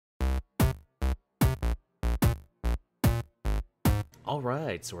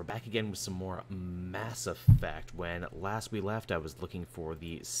Alright, so we're back again with some more Mass Effect. When last we left, I was looking for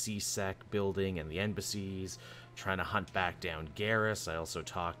the CSEC building and the embassies, trying to hunt back down Garrus. I also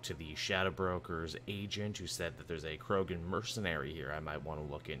talked to the Shadow Broker's agent, who said that there's a Krogan mercenary here I might want to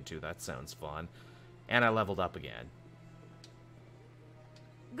look into. That sounds fun. And I leveled up again.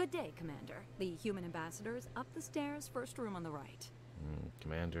 Good day, Commander. The human ambassador is up the stairs, first room on the right.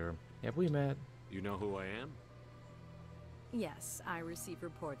 Commander, have we met? You know who I am? Yes, I receive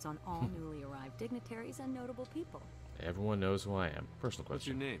reports on all newly arrived dignitaries and notable people. Everyone knows who I am. Personal What's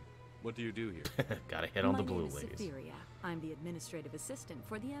your question. name? What do you do here? Gotta hit on the blue My name is ladies. Cytheria. I'm the administrative assistant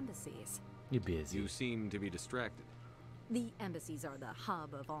for the embassies. You're busy. You seem to be distracted. The embassies are the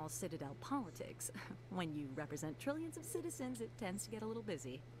hub of all Citadel politics. When you represent trillions of citizens, it tends to get a little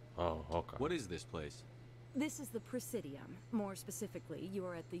busy. Oh, okay. What is this place? This is the Presidium. More specifically, you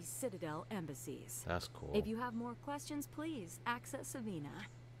are at the Citadel embassies. That's cool. If you have more questions, please access Savina.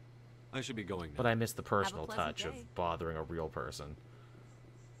 I should be going now. But I missed the personal pleasant touch day. of bothering a real person.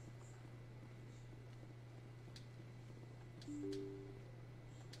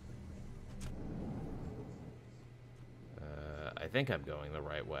 I think I'm going the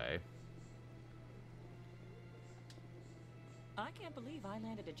right way. I can't believe I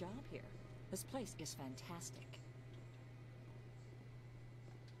landed a job here. This place is fantastic.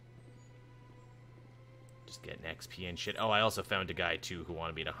 Just getting XP and shit. Oh, I also found a guy, too, who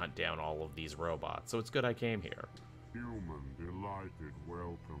wanted me to hunt down all of these robots, so it's good I came here. Human delighted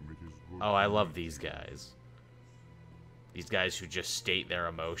welcome. It is good. Oh, I love these guys. These guys who just state their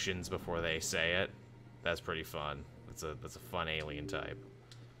emotions before they say it. That's pretty fun. That's a fun alien type.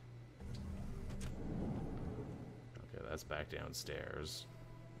 Okay, that's back downstairs.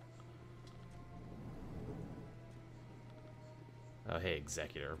 Oh, hey,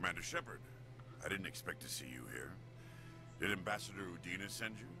 Executor. Commander Shepard, I didn't expect to see you here. Did Ambassador Udina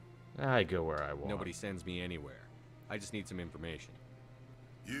send you? I go where I want. Nobody sends me anywhere. I just need some information.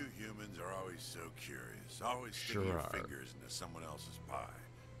 You humans are always so curious, always sticking Sure your are. fingers into someone else's pie.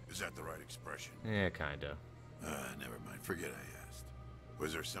 Is that the right expression? Yeah, kinda. Never mind. Forget I asked.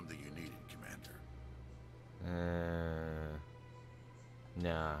 Was there something you needed, Commander?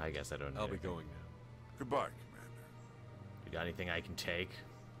 Nah, I guess I don't know. I'll be going now. Goodbye, Commander. You got anything I can take?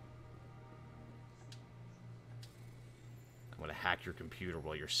 I'm gonna hack your computer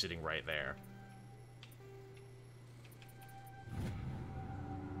while you're sitting right there.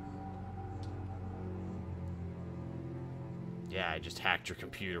 Yeah, I just hacked your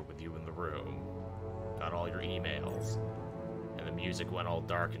computer with you in the room. Got all your emails. And the music went all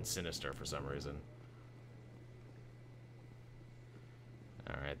dark and sinister for some reason.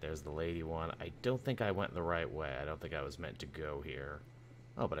 Alright, there's the lady one. I don't think I went the right way. I don't think I was meant to go here.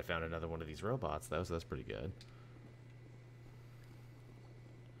 Oh, but I found another one of these robots, though, so that's pretty good.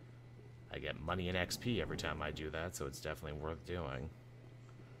 I get money and XP every time I do that, so it's definitely worth doing.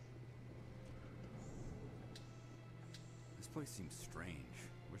 This place seems strange.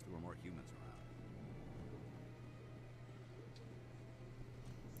 Wish there were more humans around.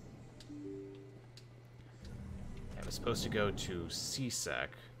 I was supposed to go to CSEC,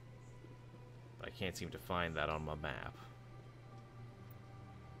 but I can't seem to find that on my map.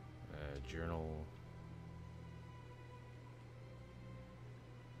 Journal.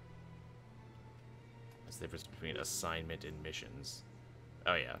 What's the difference between assignment and missions?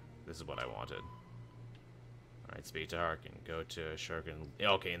 Oh yeah, this is what I wanted. Alright, speak to Harkin. Go to Sharkin.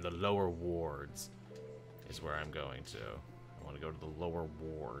 Okay, in the lower wards is where I'm going to. I want to go to the lower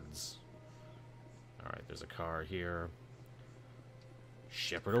wards. Alright, there's a car here.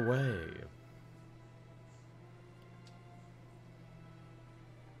 Shepard away.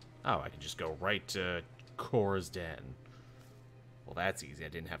 Oh, I can just go right to Korra's Den. Well, that's easy. I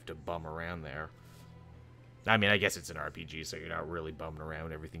didn't have to bum around there. I mean, I guess it's an RPG, so you're not really bumming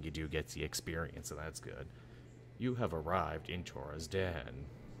around. Everything you do gets the experience, so that's good. You have arrived in Korra's Den.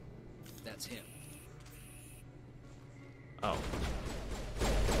 That's him. Oh.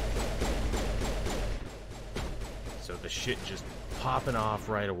 So the shit just popping off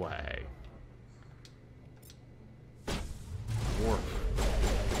right away. Warp.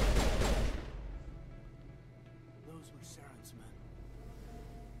 Those were Saren's men.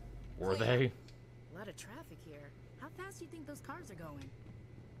 Were they? A lot of traffic here. How fast do you think those cars are going?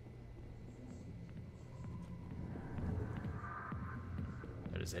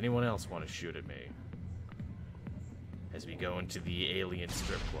 Does anyone else want to shoot at me? As we go into the alien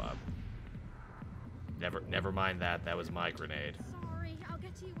strip club. Never mind that. That was my grenade. Sorry, I'll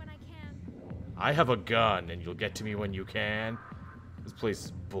get to you when I can. I have a gun, and you'll get to me when you can. This place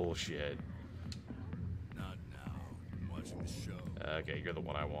is bullshit. Not now. I'm watching the show. Okay, you're the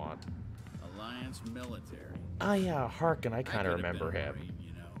one I want. Alliance military. Oh yeah, Harkin, I kind of could've remember been a him. Marine,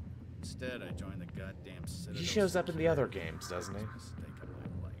 you know. Instead, I joined the goddamn Citadel. He shows up in the other games, doesn't he? Mistake of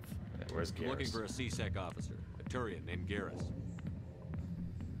my life. Yeah, where's I'm looking Garrus? for a C-Sec officer, a Turian named Garrus.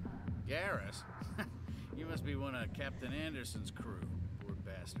 Garrus? You must be one of Captain Anderson's crew. Poor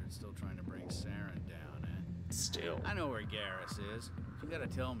bastard, still trying to bring Saren down, eh? Still. I know where Garrus is. You gotta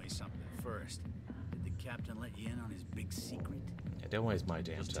tell me something first. Did the captain let you in on his big secret? Yeah, don't waste my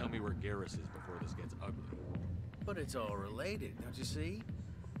damn Just time. tell me where Garrus is before this gets ugly. But it's all related, don't you see?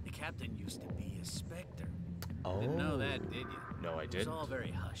 The captain used to be a Spectre. Oh. Didn't know that, did you? No, I It didn't. was all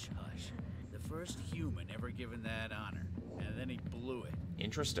very hush-hush. The first human ever given that honor, and then he blew it.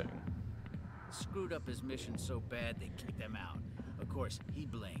 Interesting. Screwed up his mission so bad they kicked him out. Of course, he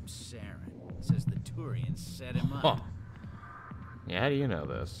blames Saren. Says the Turians set him up. Huh. Yeah, how do you know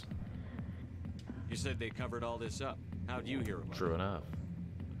this? You said they covered all this up. How'd you hear about True it? enough.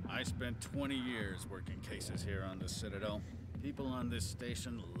 I spent 20 years working cases here on the Citadel. People on this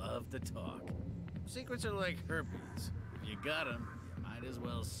station love to talk. Secrets are like herpes. If you got them, you might as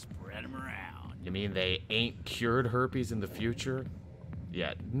well spread them around. You mean they ain't cured herpes in the future?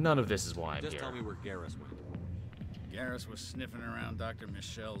 Yeah, none of this is why I'm Just here. tell me where Garrus went. Garrus was sniffing around Dr.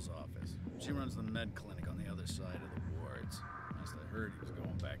 Michelle's office. She runs the med clinic on the other side of the wards. Must have heard he was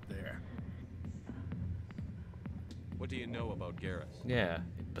going back there. What do you know about Garrus? Yeah,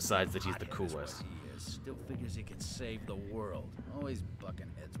 besides that he's the Hothead is coolest. what he is. Still figures he can save the world. Always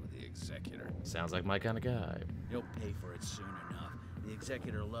bucking heads with the Executor. Sounds like my kind of guy. He'll pay for it soon enough. The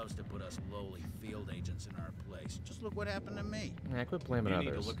Executor loves to put us lowly field agents in our place. Just look what happened to me. Yeah, quit blaming You need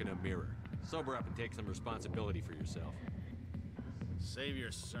others. to look in a mirror. Sober up and take some responsibility for yourself. Save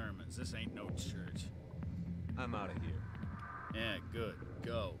your sermons. This ain't no church. I'm out of here. Yeah, good.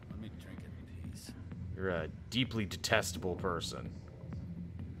 Go. Let me drink in peace. You're a deeply detestable person.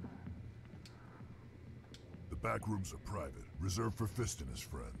 The back rooms are private, reserved for Fist and his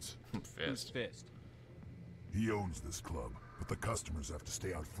friends. Who's Fist. Fist? He owns this club, but the customers have to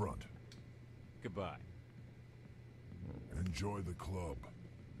stay out front. Goodbye. Enjoy the club.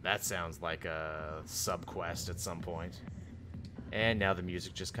 That sounds like a sub-quest at some point. And now the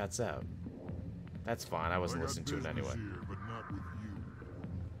music just cuts out. That's fine, I wasn't listening to it anyway. Here, but not with you.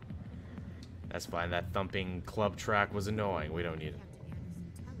 That's fine, that thumping club track was annoying. We don't need it. Captain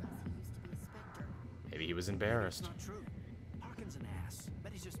Anderson tell us he used to be a Spectre. Maybe he was It's embarrassed. not true. Harkin's an ass.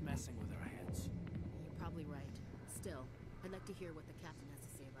 Bet he's just messing with our heads. You're probably right. Still, I'd like to hear what the captain has to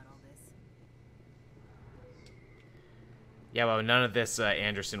say about all this. Yeah, well, none of this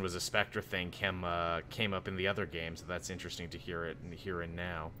Anderson was a Spectre thing came up in the other games, so that's interesting to hear it here and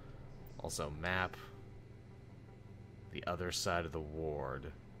now. Also, map. The other side of the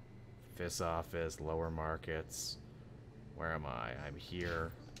ward. Fist office, lower markets. Where am I? I'm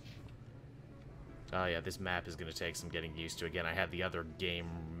here. Oh yeah, this map is going to take some getting used to. Again, I had the other game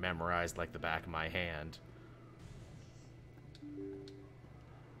memorized like the back of my hand.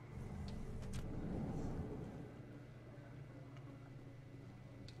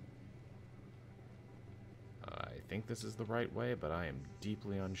 I think this is the right way, but I am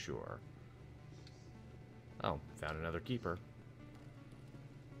deeply unsure. Oh, found another keeper.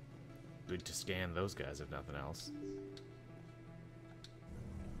 Good to scan those guys, if nothing else.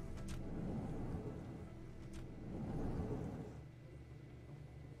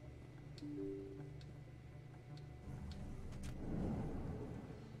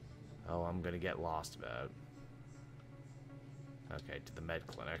 Oh, I'm gonna get lost about. Okay, to the med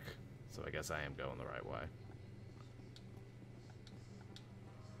clinic. So I guess I am going the right way.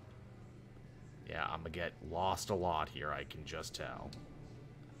 Yeah, I'm gonna get lost a lot here, I can just tell.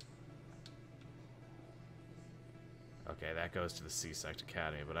 Okay, that goes to the C-Sec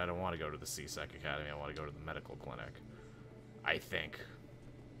Academy, but I don't want to go to the C-Sec Academy, I want to go to the medical clinic. I think.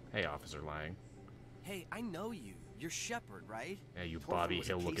 Hey, Officer Lang. Hey, I know you. You're Shepard, right? Yeah, you Torfin Bobby was a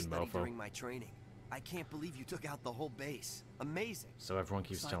Hill-looking case study mofo. during my training. I can't believe you took out the whole base. Amazing. So everyone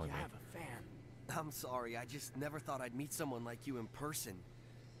keeps Looks telling like me. you have a fan. I'm sorry, I just never thought I'd meet someone like you in person.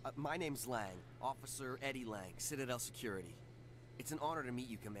 My name's Lang, Officer Eddie Lang, Citadel Security. It's an honor to meet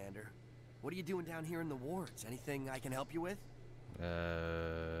you, Commander. What are you doing down here in the wards? Anything I can help you with?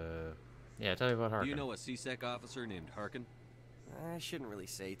 Yeah, tell me about Harkin. Do you know a C-Sec officer named Harkin? I shouldn't really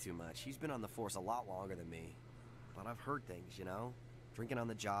say too much. He's been on the force a lot longer than me. But I've heard things, you know? Drinking on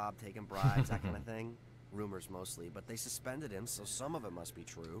the job, taking bribes, that kind of thing. Rumors mostly, but they suspended him, so some of it must be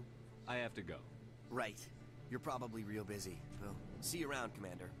true. I have to go. Right. You're probably real busy. Well, see you around,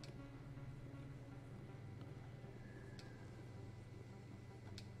 Commander.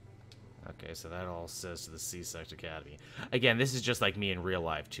 Okay, so that all says to the C-Sect Academy. Again, this is just like me in real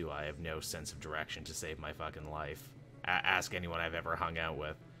life, too. I have no sense of direction to save my fucking life. Ask anyone I've ever hung out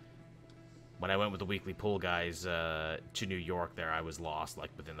with. When I went with the weekly pool guys to New York there, I was lost,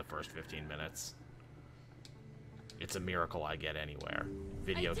 like, within the first 15 minutes. It's a miracle I get anywhere.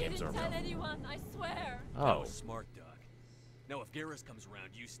 Video games are real. I didn't tell anyone, I swear. Oh. That was smart, Doc. Now, if Garrus comes around,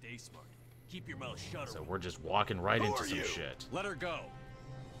 you stay smart. Keep your mouth shut. So we're just walking right into some shit. Let her go.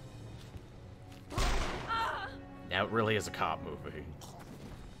 Now it really is a cop movie.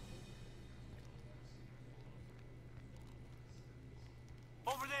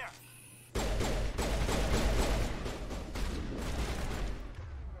 Over there.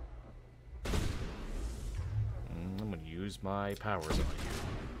 I'm gonna use my powers on you.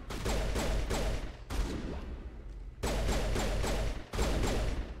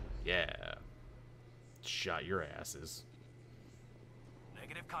 Yeah. Shot your asses.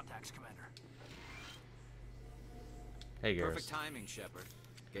 Negative contacts, Commander. Hey, Garrus. Perfect timing, Shepard.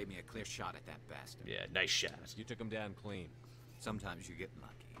 Gave me a clear shot at that bastard. Yeah, nice shot. You took him down clean. Sometimes you get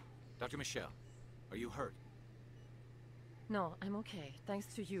lucky. Dr. Michelle, are you hurt? No, I'm okay.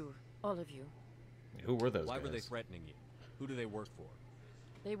 Thanks to you, all of you. Who were those Why guys? were they threatening you? Who do they work for?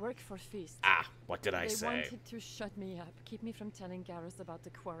 They work for Fist. Ah, what did I say? They wanted to shut me up, keep me from telling Garrus about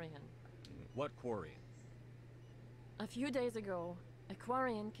the Quarian. What Quarian? A few days ago, a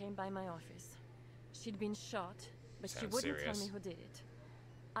Quarian came by my office. She'd been shot, but she Sounds wouldn't serious. tell me who did it.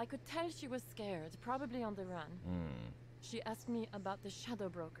 I could tell she was scared, probably on the run. She asked me about the Shadow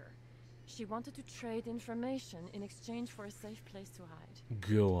Broker. She wanted to trade information in exchange for a safe place to hide.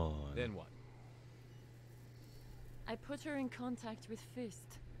 Go on. Then what? I put her in contact with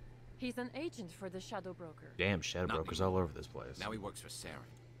Fist. He's an agent for the Shadow Broker. Damn, Shadow Not Broker's anymore. all over this place. Now he works for Saren.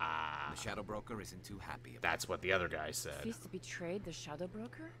 Ah. The Shadow Broker isn't too happy about That's what the other guy said. Fist betrayed the Shadow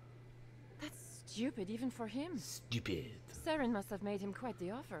Broker? That's stupid, even for him. Stupid. Saren must have made him quite the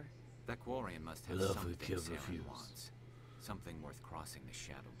offer. That Quarian must have Love something will kill the Saren fuse. wants. Something worth crossing the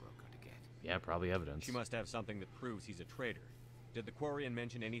Shadow Broker to get. Yeah, probably evidence. She must have something that proves he's a traitor. Did the Quarian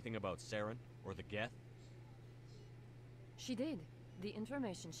mention anything about Saren or the Geth? She did. The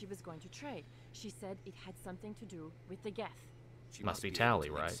information she was going to trade. She said it had something to do with the Geth. She Must be able Tally,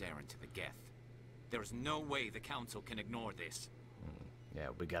 to link right? Saren to the Geth. There is no way the Council can ignore this. Yeah,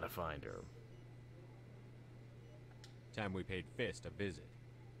 we gotta find her. Time we paid Fist a visit.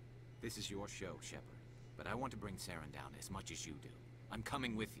 This is your show, Shepard. But I want to bring Saren down as much as you do. I'm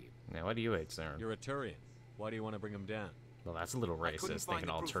coming with you. Now, why do you hate Saren? You're a Turian. Why do you want to bring him down? Well, that's a little I couldn't racist, find thinking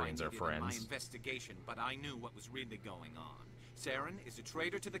the all proof I Turians are needed in my friends. investigation, but I knew what was really going on. Saren is a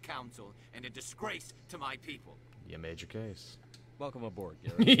traitor to the Council and a disgrace to my people. You made your case. Welcome aboard,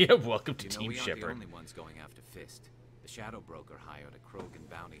 Garrus. Yeah, welcome to You know, Team we aren't the Shepard. only ones going after Fist. The Shadow Broker hired a Krogan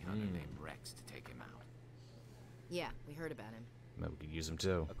bounty hunter named Rex to take him out. Yeah, we heard about him. Maybe we could use him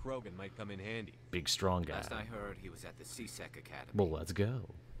too. A Krogan might come in handy. Big, strong guy. Last I heard, he was at the C-Sec Academy. Well, let's go.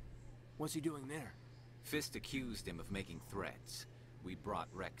 What's he doing there? Fist accused him of making threats. We brought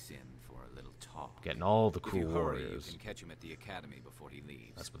Rex in for a little talk. Getting all the If cool you hurry, warriors. you can catch him at the academy before he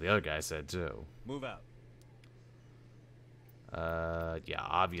leaves. That's what the other guy said too. Move out. Yeah,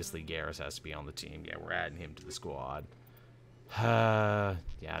 obviously Garrus has to be on the team. Yeah, we're adding him to the squad. Yeah,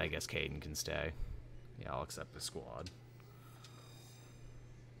 I guess Caden can stay. Yeah, I'll accept the squad.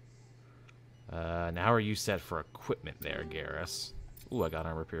 Now are you set for equipment there, Garrus? Ooh, I got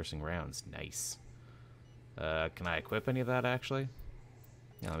armor-piercing rounds. Nice. Can I equip any of that, actually?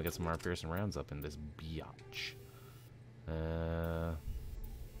 Yeah, let me get some armor-piercing rounds up in this biatch.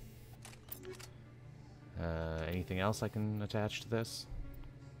 Anything else I can attach to this?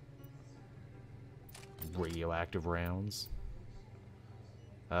 Radioactive rounds.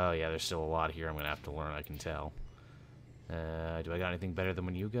 Oh, yeah, there's still a lot here I'm going to have to learn, I can tell. Do I got anything better than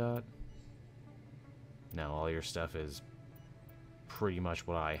what you got? No, all your stuff is pretty much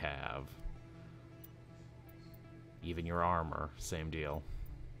what I have. Even your armor, same deal.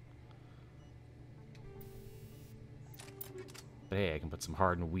 But hey, I can put some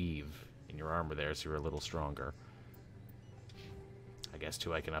hardened weave in your armor there so you're a little stronger. I guess,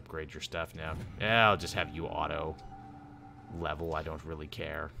 too, I can upgrade your stuff now. Yeah, I'll just have you auto level. I don't really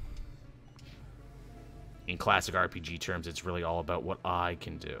care. In classic RPG terms, it's really all about what I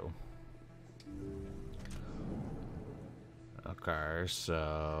can do. Okay,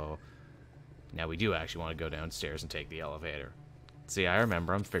 so... now we do actually want to go downstairs and take the elevator. See, I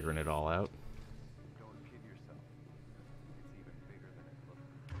remember. I'm figuring it all out.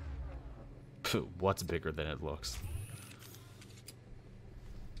 Phew, what's bigger than it looks?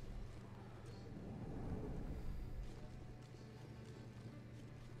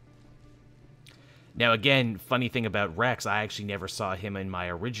 Now, again, funny thing about Rex, I actually never saw him in my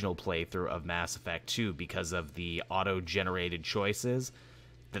original playthrough of Mass Effect 2 because of the auto-generated choices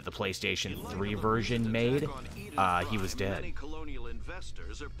that the PlayStation 3 version made. He was dead. Many colonial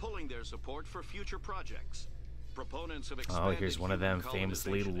investors are pulling their support for future projects. Proponents of Oh, here's one of them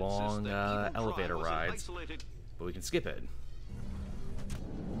famously long elevator rides. But we can skip it.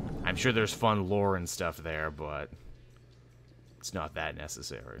 I'm sure there's fun lore and stuff there, but it's not that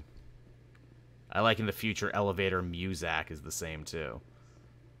necessary. I like in the future elevator Muzak is the same too.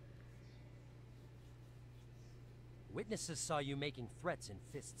 Witnesses saw you making threats in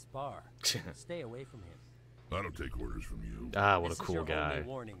Fist's bar. Stay away from him. I don't take orders from you. Ah, what a This is cool your guy. only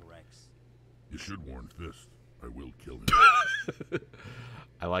warning, Rex. You should warn Fist. I will kill him.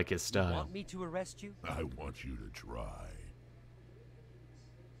 I like his You style. want me to arrest you? I want you to try.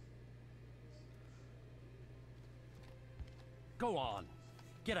 Go on.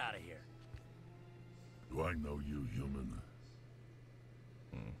 Get out of here. Do I know you, human?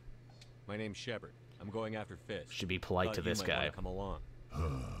 My name's Shepard. I'm going after Fist. Should be polite Thought to you this might guy. wanna come along.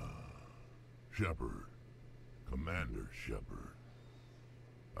 Shepard. Commander Shepard.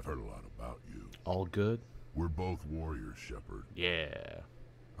 I've heard a lot about you. All good? We're both warriors, Shepard. Yeah.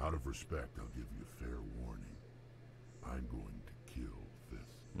 Out of respect, I'll give you fair warning. I'm going to kill Fist.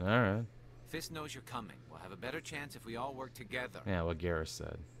 Alright. Fist knows you're coming. We'll have a better chance if we all work together. Yeah, what Garrus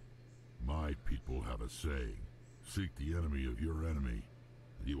said. My people have a saying. Seek the enemy of your enemy,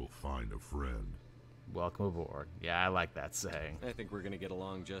 and you will find a friend. Welcome aboard. Yeah, I like that saying. I think we're gonna get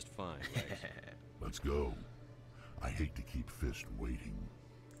along just fine, Rex. Let's go. I hate to keep Fist waiting.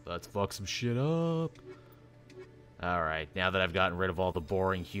 Let's fuck some shit up. Alright, now that I've gotten rid of all the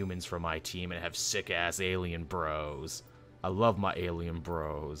boring humans from my team and have sick-ass alien bros. I love my alien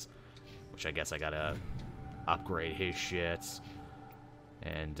bros. Which I guess I gotta upgrade his shit.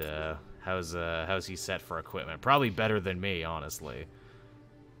 And, how's he set for equipment? Probably better than me, honestly.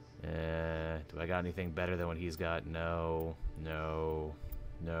 Do I got anything better than what he's got? No. No.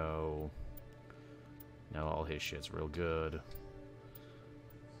 No. No, all his shit's real good.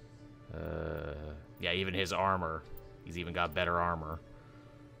 Yeah, even his armor. He's even got better armor.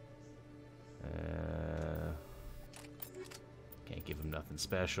 Can't give him nothing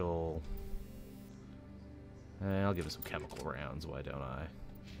special. I'll give him some chemical rounds, why don't I?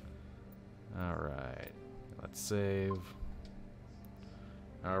 Alright. Let's save.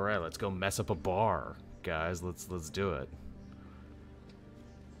 Alright, let's go mess up a bar. Guys, let's do it.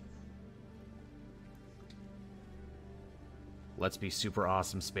 Let's be super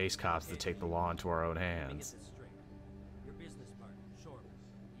awesome space cops that take the law into our own hands. Your business partner, Shorman,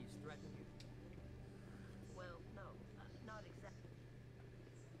 he's threatening you. Well, no, not exactly.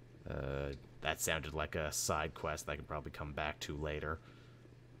 That sounded like a side quest that I can probably come back to later.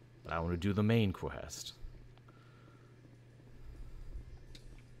 But I want to do the main quest.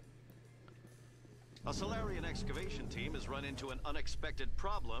 A Solarian excavation team has run into an unexpected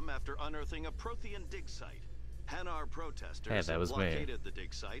problem after unearthing a Prothean dig site. Hanar protesters Hey, that was have me. blockaded the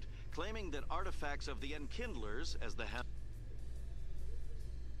dig site, claiming that artifacts of the Enkindlers, as the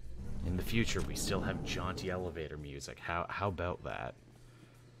In the future, we still have jaunty elevator music. How about that?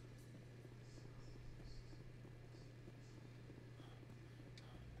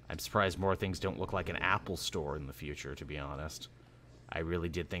 I'm surprised more things don't look like an Apple store in the future, to be honest. I really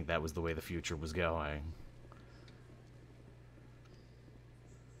did think that was the way the future was going.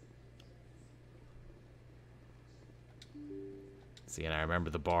 See, and I remember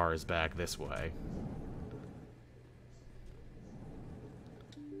the bar is back this way.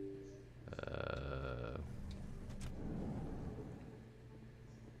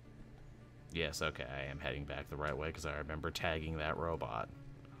 Yes, okay, I am heading back the right way because I remember tagging that robot.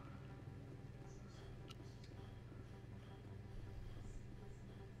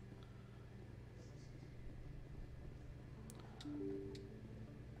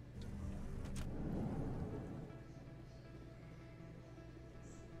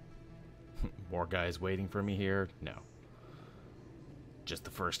 More guys waiting for me here? No. Just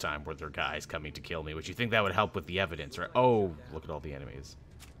the first time where there are guys coming to kill me, which you think that would help with the evidence, right? Oh, look at all the enemies.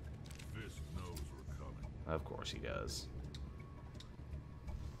 Fist knows we're coming. Of course he does.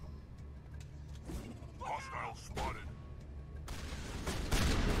 Hostile spotted.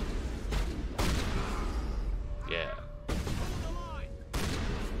 Yeah.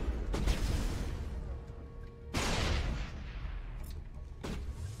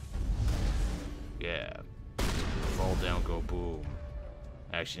 Yeah. Fall down, go boom.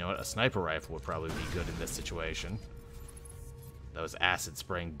 Actually, you know what? A sniper rifle would probably be good in this situation. Those acid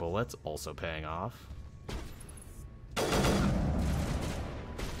spraying bullets also paying off.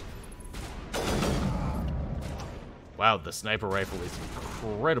 Wow, the sniper rifle is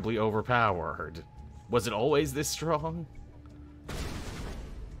incredibly overpowered. Was it always this strong?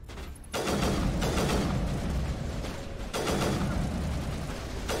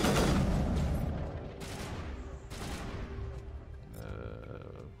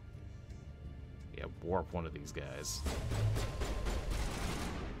 Yeah, warp one of these guys.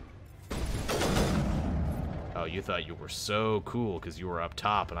 Oh, you thought you were so cool because you were up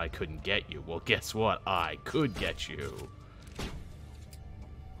top and I couldn't get you. Well, guess what? I could get you.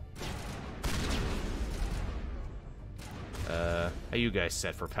 How you guys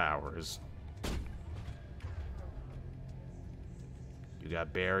set for powers? You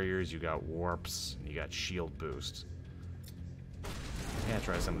got barriers, you got warps, and you got shield boost. Yeah,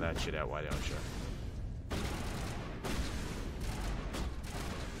 try some of that shit out, why don't you?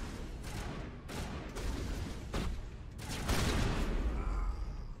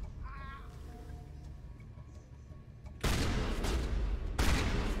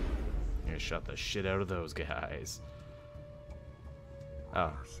 You're gonna shut the shit out of those guys.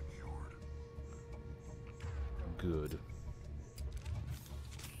 Oh. Good.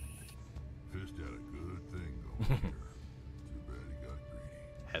 Fist had a good thing going here. Too bad he got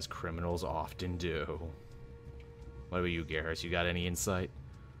greedy. As criminals often do. What about you, Garrus? You got any insight?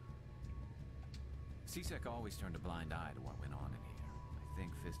 C-Sec always turned a blind eye to what went on in here. I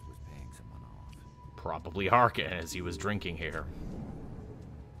think Fist was paying someone off. Probably Harkin, as he was drinking here.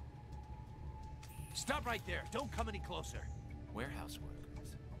 Stop right there. Don't come any closer. Warehouse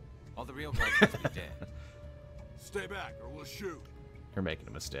workers. All the real guys must be dead. Stay back, or we'll shoot. You're making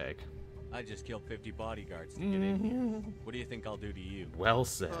a mistake. I just killed 50 bodyguards to get in here. What do you think I'll do to you? Well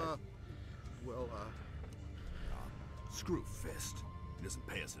said. Screw Fist. He doesn't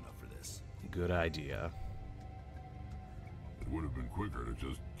pay us enough for this. Good idea. It would have been quicker to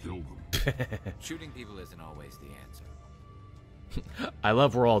just kill them. Shooting people isn't always the answer. I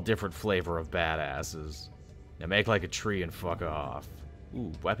love we're all different flavor of badasses. Now make like a tree and fuck off. Ooh,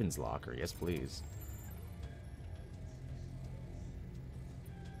 weapons locker. Yes, please.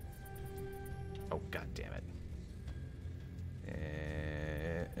 Oh, god damn it.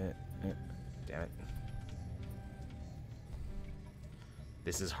 Damn it.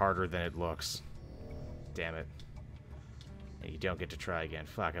 This is harder than it looks. Damn it. And you don't get to try again.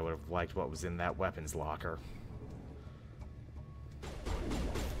 Fuck, I would have liked what was in that weapons locker.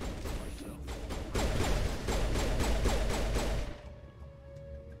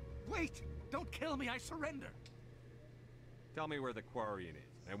 Wait! Don't kill me, I surrender! Tell me where the Quarian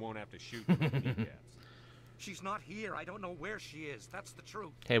is. I won't have to shoot you in the kneecaps. She's not here. I don't know where she is. That's the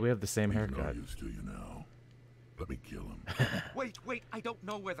truth. Hey, we have the same haircut. No use to you now. Let me kill him. Wait. I don't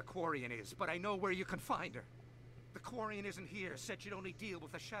know where the Quarian is, but I know where you can find her. The Quarian isn't here. Said she'd only deal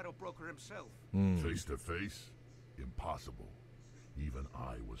with the Shadow Broker himself. Face to face? Impossible. Even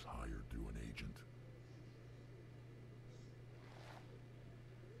I was hired through an agent.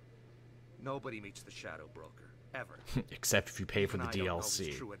 Nobody meets the Shadow Broker. Ever. Except if you pay for the Even I don't know his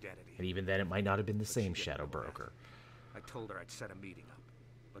DLC. true identity. And even then, it might not have been the But same she Shadow didn't know that. Broker. I told her I'd set a meeting up.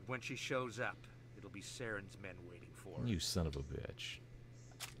 But when she shows up, it'll be Saren's men waiting for her. You son of a bitch.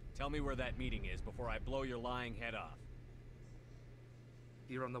 Tell me where that meeting is before I blow your lying head off.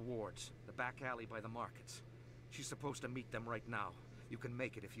 Here on the wards, the back alley by the markets. She's supposed to meet them right now. You can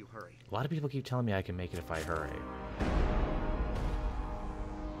make it if you hurry. A lot of people keep telling me I can make it if I hurry.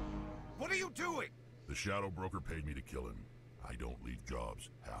 What are you doing? The Shadow Broker paid me to kill him. I don't leave jobs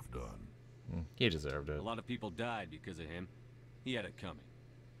half done. He deserved it. A lot of people died because of him. He had it coming.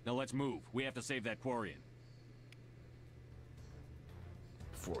 Now let's move. We have to save that Quarian.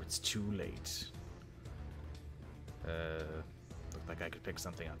 Before it's too late. Looked like I could pick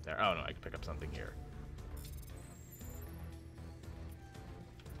something up there. Oh no, I could pick up something here.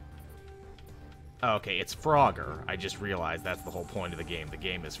 Oh, okay, it's Frogger. I just realized that's the whole point of the game. The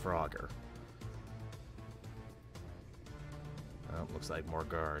game is Frogger. Oh, looks like more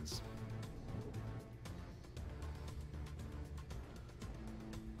guards.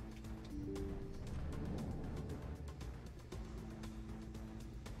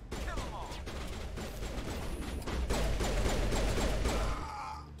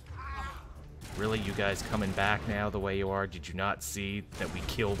 Really, you guys coming back now the way you are? Did you not see that we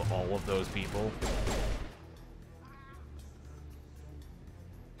killed all of those people?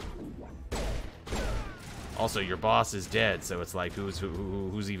 Also, your boss is dead, so it's like,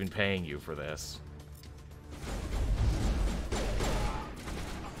 who's even paying you for this?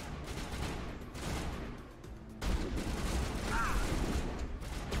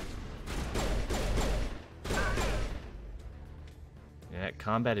 Yeah,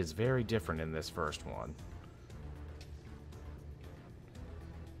 combat is very different in this first one.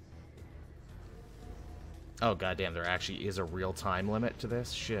 Oh, goddamn, there actually is a real time limit to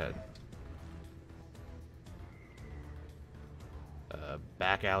this? Shit.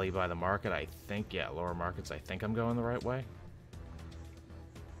 Back alley by the market, I think. Yeah, lower markets, I think I'm going the right way.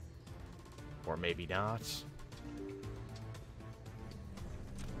 Or maybe not.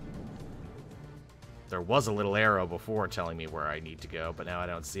 There was a little arrow before telling me where I need to go, but now I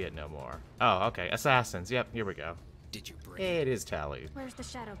don't see it no more. Oh, okay. Assassins. Yep, here we go. Did you bring it? It is Tally. Where's the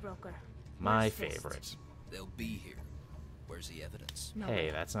Shadow Broker? My Where's Fist? favorite. They'll be here. Where's the evidence? No hey,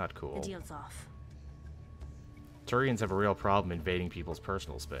 way. that's not cool. The deal's off. Turians have a real problem invading people's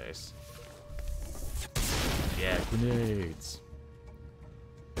personal space. Yeah, grenades.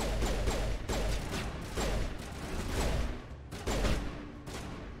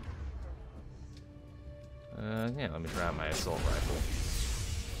 Yeah, let me try out my assault rifle.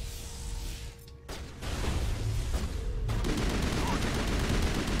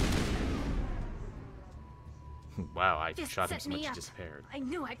 Wow, I Just shot him set so me much he up. disappeared. I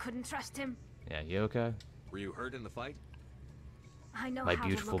knew I couldn't trust him. Yeah, you okay? Were you hurt in the fight? I know My how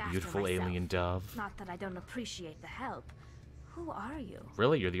beautiful, to look beautiful after myself. alien dove. Not that I don't appreciate the help. Who are you?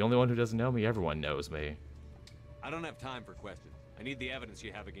 Really? You're the only one who doesn't know me? Everyone knows me. I don't have time for questions. I need the evidence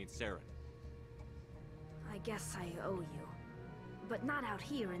you have against Saren. I guess I owe you. But not out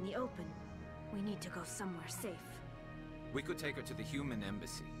here in the open. We need to go somewhere safe. We could take her to the human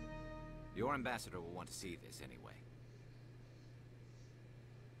embassy. Your ambassador will want to see this anyway.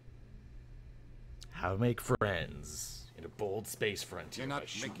 How to make friends in a bold space frontier. You're not by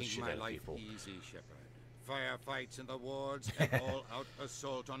shooting the making shit my out of life people. easy, Shepard. Firefights in the wards, an all-out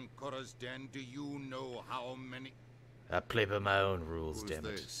assault on Korra's den. Do you know how many... I play by my own rules, Who's damn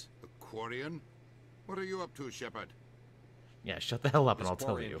it. this? A Quarian? What are you up to, Shepard? Yeah, shut the hell up and This I'll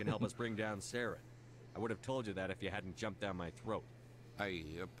tell Quarian you. can help us bring down Saren. I would have told you that if you hadn't jumped down my throat. I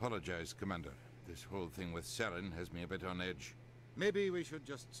apologize, Commander. This whole thing with Saren has me a bit on edge. Maybe we should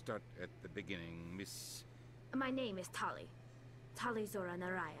just start at the beginning, Miss... My name is Tali. Tali Zora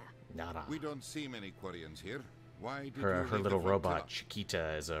Naraya. Nada. We don't see many Quarians here. Why did you Her leave little the robot, Frontera?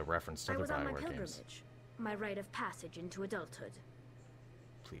 Chiquita, is a reference to I other was on my Bioware games. pilgrimage. My rite of passage into adulthood.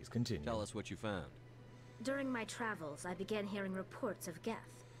 Please continue. Tell us what you found. During my travels, I began hearing reports of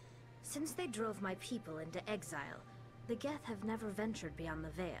Geth. Since they drove my people into exile, the Geth have never ventured beyond the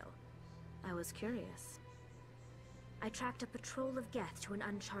Veil. I was curious. I tracked a patrol of Geth to an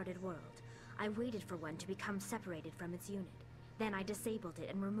uncharted world. I waited for one to become separated from its unit. Then I disabled it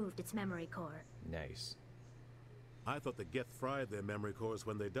and removed its memory core. Nice. I thought the Geth fried their memory cores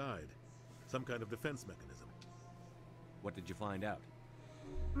when they died. Some kind of defense mechanism. What did you find out?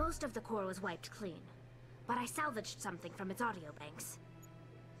 Most of the core was wiped clean, but I salvaged something from its audio banks.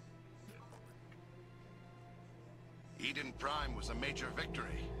 Eden Prime was a major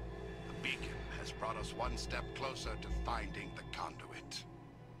victory. The beacon has brought us one step closer to finding the conduit.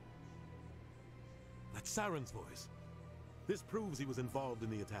 That's Saren's voice. This proves he was involved in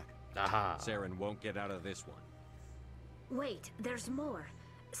the attack. Aha. Saren won't get out of this one. Wait, there's more.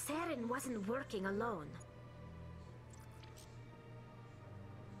 Saren wasn't working alone.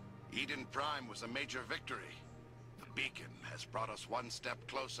 Eden Prime was a major victory. The beacon has brought us one step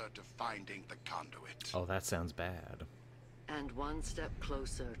closer to finding the conduit. Oh, that sounds bad. And one step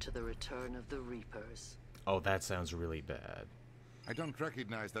closer to the return of the Reapers. Oh, that sounds really bad. I don't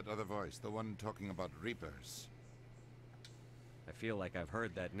recognize that other voice, the one talking about Reapers. I feel like I've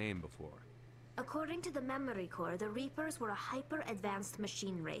heard that name before. According to the memory core, the Reapers were a hyper-advanced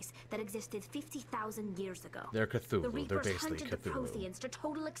machine race that existed 50,000 years ago. They're Cthulhu. The They're Reapers basically hunted the Cthulhu. Protheans to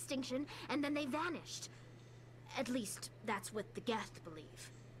total extinction, and then they vanished. At least, that's what the Geth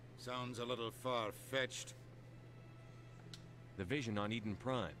believe. Sounds a little far-fetched. The vision on Eden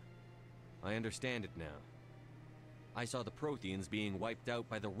Prime. I understand it now. I saw the Protheans being wiped out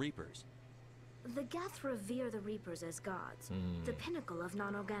by the Reapers. The Geth revere the Reapers as gods, the pinnacle of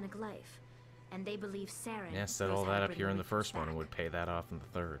non-organic life. And they believe Saren Yeah, set knows all how that to up bring here the in the Reapers first one back. and would pay that off in the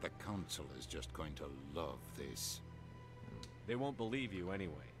third. The Council is just going to love this. They won't believe you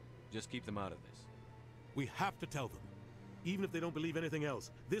anyway. Just keep them out of this. We have to tell them. Even if they don't believe anything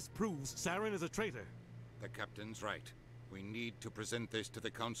else, this proves Saren is a traitor. The Captain's right. We need to present this to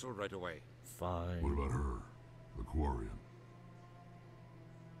the Council right away. Fine. What about her? The Quarian?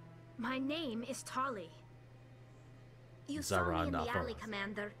 My name is Tali. You saw me in the alley,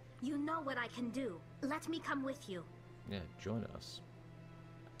 Commander. You know what I can do. Let me come with you. Yeah, join us.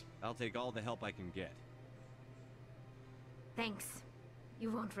 I'll take all the help I can get. Thanks.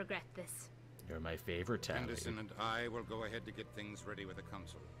 You won't regret this. You're my favorite Tally. Anderson and I will go ahead to get things ready with the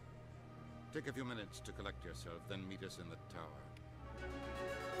Council. Take a few minutes to collect yourself, then meet us in the tower.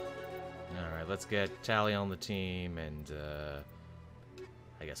 Alright, let's get Tally on the team, and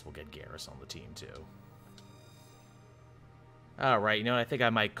I guess we'll get Garrus on the team, too. Alright, you know, I think I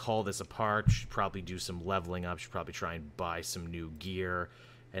might call this apart. Should probably do some leveling up. Should probably try and buy some new gear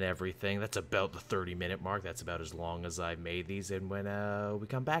and everything. That's about the 30-minute mark. That's about as long as I've made these. And when we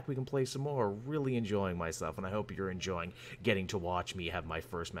come back, we can play some more. Really enjoying myself, and I hope you're enjoying getting to watch me have my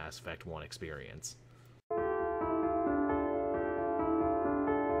first Mass Effect 1 experience.